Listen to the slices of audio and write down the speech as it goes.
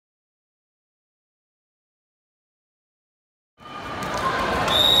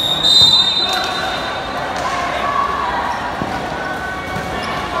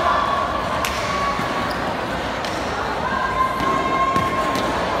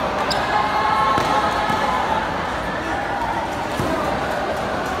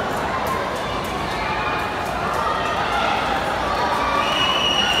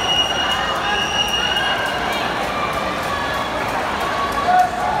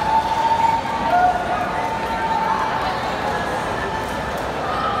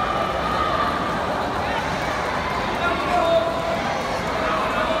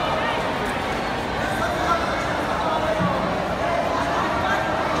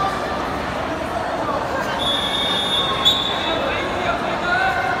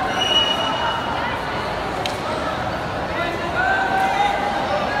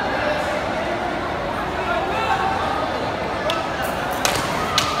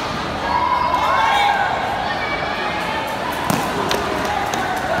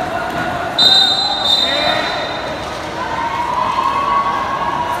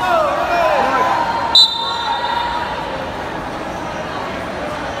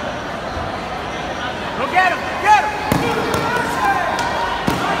Get him! Get him!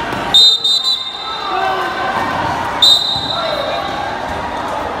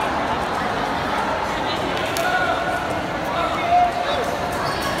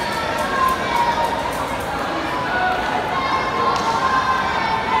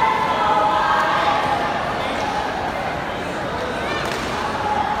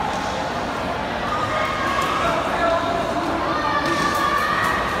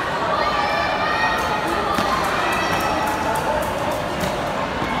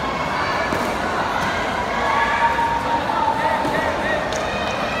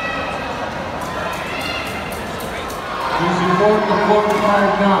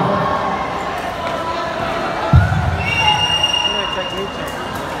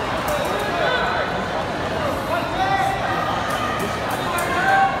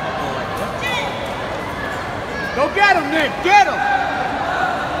 Go get him, Nick. Get him.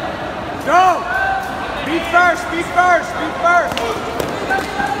 Go. Be first. Be first. Be first.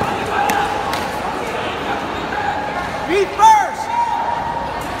 Be first.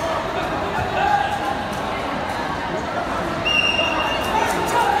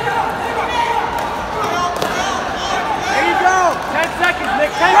 There you go. 10 seconds, Nick.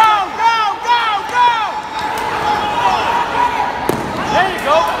 10 seconds. Go, go, go, go. There you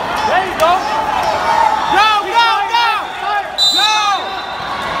go. There you go.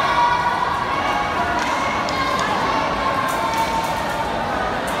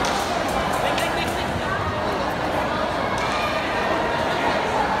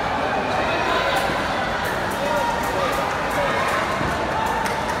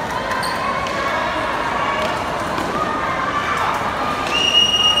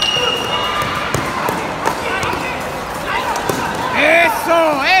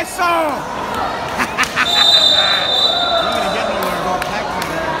 Eso!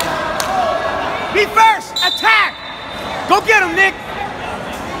 Be first! Attack! Go get him, Nick!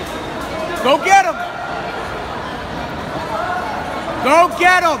 Go get him! Go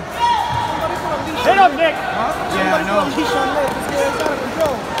get him! Hit him, Nick! Huh? Yeah, I know. What's he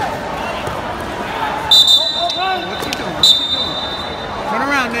doing? What's he doing? Turn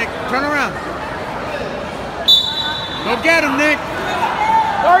around, Nick. Turn around. Go get him, Nick!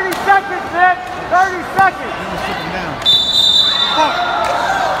 30 seconds, Nick! 30 seconds! Never sit him down. Oh.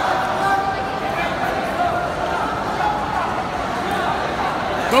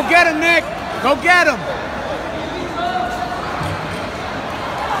 Go get him, Nick! Go get him!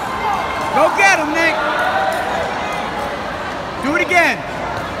 Go get him, Nick! Do it again!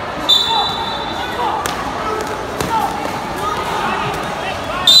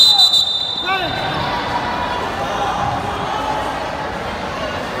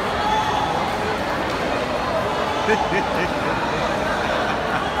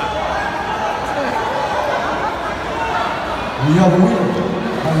 We are the winner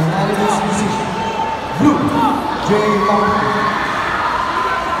by unanimous decision. Blue, Jaemin.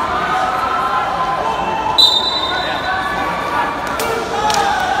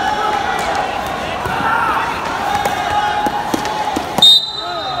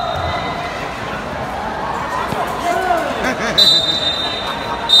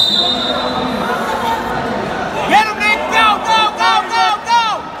 Get him, Nick! Go, go, go, go, go!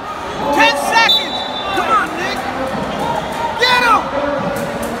 10 seconds! Come on, Nick! Get him!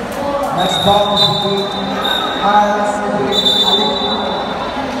 Next ball is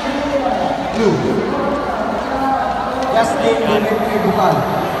Blue. Just name the Nick Bukal.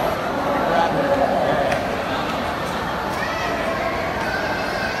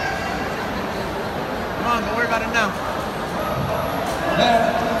 Come on, don't worry about it now.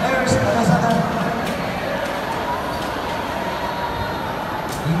 There's another.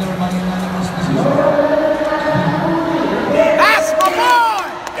 Winner by unanimous decision. That's my boy!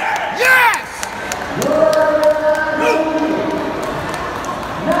 Yes!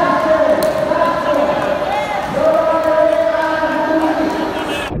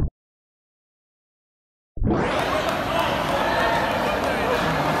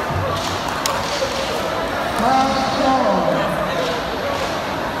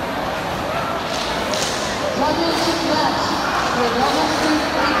 Championship match for domestic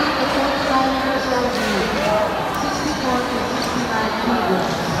taking the quarterfinals of the 64 to 69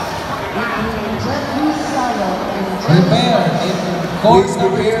 kilograms between Jaemin and Prepare in course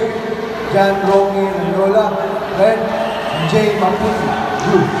prepare Jaemin and Lola, red, and Jaemin,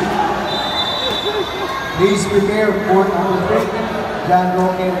 blue. Please prepare for number 3,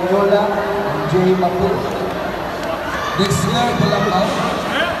 Jaemin and Lola, and Jaemin. Dexler Balakaw.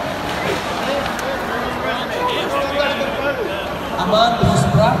 Aman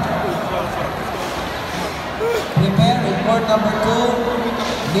Busbra. court number 2,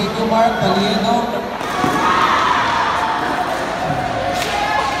 Nico Mark Palieno.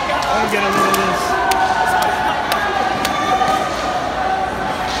 I'll get a little of this.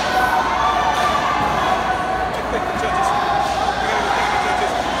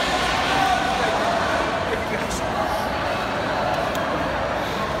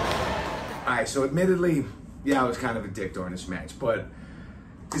 Alright, so admittedly, yeah, I was kind of a dick during this match, but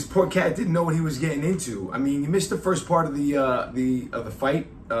this poor cat didn't know what he was getting into. I mean, you missed the first part of the fight.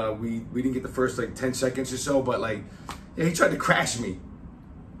 We didn't get the first like 10 seconds or so, but like, yeah, he tried to crash me.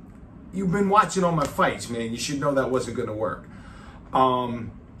 You've been watching all my fights, man. You should know that wasn't gonna work.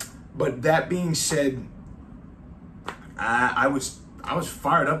 But that being said, I was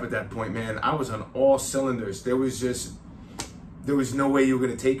fired up at that point, man. I was on all cylinders. There was no way you were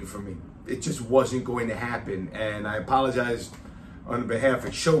gonna take it from me. It just wasn't going to happen. And I apologize on behalf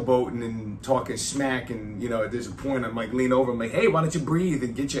of showboating and talking smack. And you know, there's a point I'm like lean over, I'm like, hey, why don't you breathe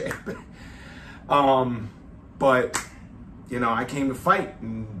and get your air back? But you know, I came to fight,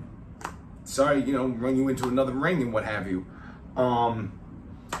 and sorry, you know, run you into another ring and what have you. On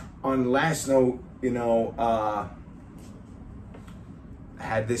the last note, you know, I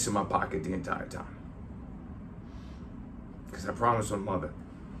had this in my pocket the entire time. Because I promised my mother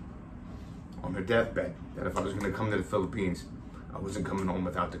on her deathbed that if I was gonna come to the Philippines, I wasn't coming home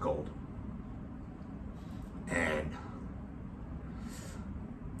without the gold. And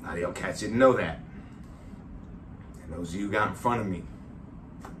a lot of y'all cats didn't know that. And those of you got in front of me,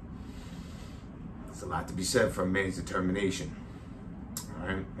 there's a lot to be said for a man's determination. All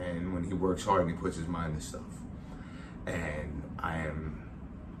right? And when he works hard and he puts his mind to stuff. And I am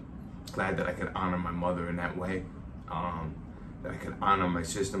glad that I can honor my mother in that way. That I can honor my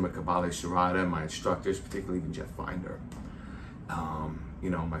sister, my Kabbalah Sharada, my instructors, particularly even Jeff Finder. You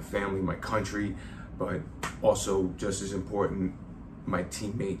know, my family, my country, but also just as important, my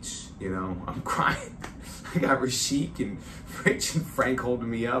teammates. You know, I'm crying. I got Rashik and Rich and Frank holding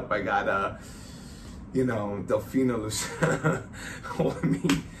me up. I got, you know, Delfina holding me,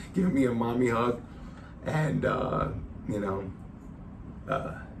 giving me a mommy hug. And, you know,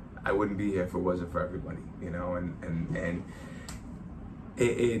 I wouldn't be here if it wasn't for everybody, you know, and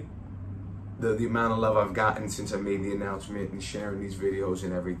the amount of love I've gotten since I made the announcement and sharing these videos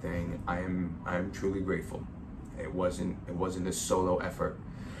and everything, I am truly grateful. It wasn't a solo effort.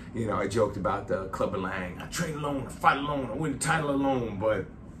 You know, I joked about the Club of Lang. I train alone, I fight alone, I win the title alone, but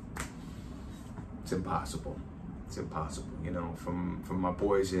it's impossible. It's impossible, you know, from my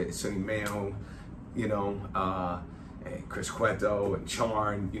boys at Sonny Mayo, you know, and Chris Cueto and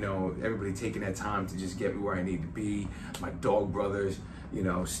Charn, you know, everybody taking that time to just get me where I need to be. My dog brothers, you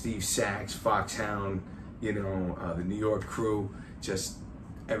know, Steve Sachs, Foxhound, you know, the New York crew, just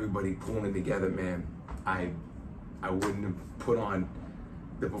everybody pulling together, man. I wouldn't have put on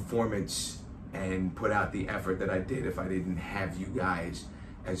the performance and put out the effort that I did if I didn't have you guys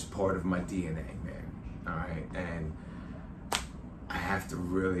as part of my DNA, man. All right, and I have to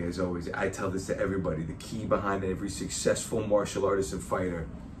really, as always, I tell this to everybody, the key behind every successful martial artist and fighter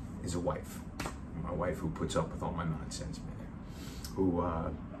is a wife. My wife who puts up with all my nonsense, man, who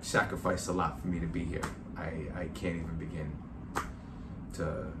sacrificed a lot for me to be here. I can't even begin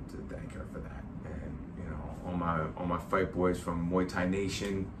to thank her for that. And, you know, all my fight boys from Muay Thai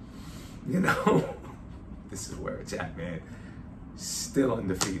Nation, you know, this is where it's at, man. Still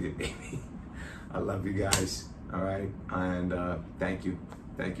undefeated, baby. I love you guys. All right, and thank you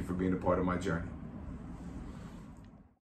for being a part of my journey.